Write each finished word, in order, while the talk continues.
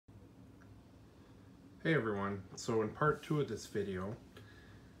Hey everyone, so in part 2 of this video,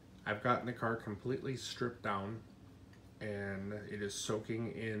 I've gotten the car completely stripped down and it is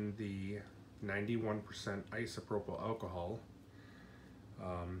soaking in the 91% isopropyl alcohol,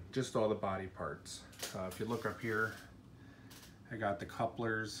 just all the body parts. If you look up here, I got the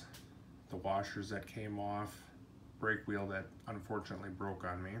couplers, the washers that came off, brake wheel that unfortunately broke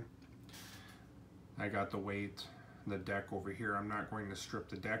on me. I got the weight, the deck over here. I'm not going to strip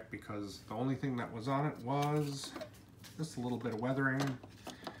the deck because the only thing that was on it was just a little bit of weathering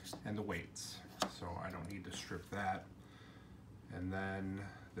and the weights, so I don't need to strip that. And then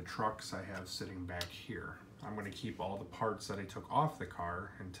the trucks I have sitting back here. I'm going to keep all the parts that I took off the car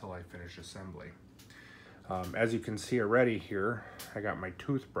until I finish assembly. As you can see already here, I got my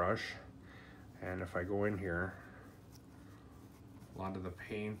toothbrush, and if I go in here, a lot of the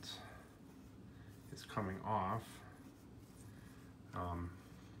paint is coming off.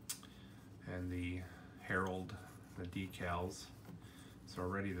 And the Herald, the decals. So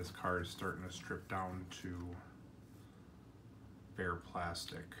already this car is starting to strip down to bare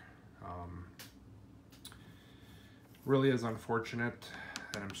plastic. Really is unfortunate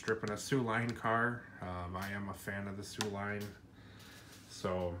that I'm stripping a Soo Line car. I am a fan of the Soo Line,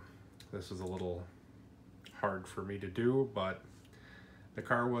 so this is a little hard for me to do, but the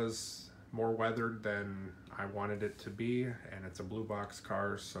car was more weathered than I wanted it to be, and it's a blue box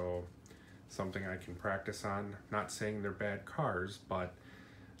car, so something I can practice on. Not saying they're bad cars, but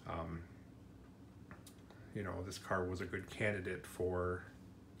you know, this car was a good candidate for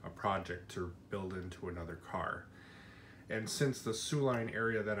a project to build into another car. And since the Soo Line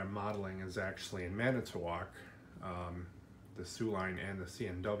area that I'm modeling is actually in Manitowoc, the Soo Line and the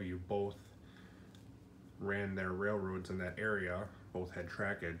CNW both ran their railroads in that area, both had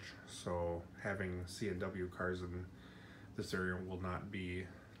trackage, so having CNW cars in this area will not be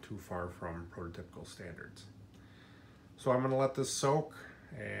too far from prototypical standards. So I'm going to let this soak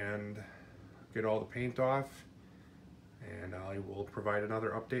and get all the paint off, and I will provide another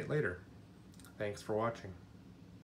update later. Thanks for watching.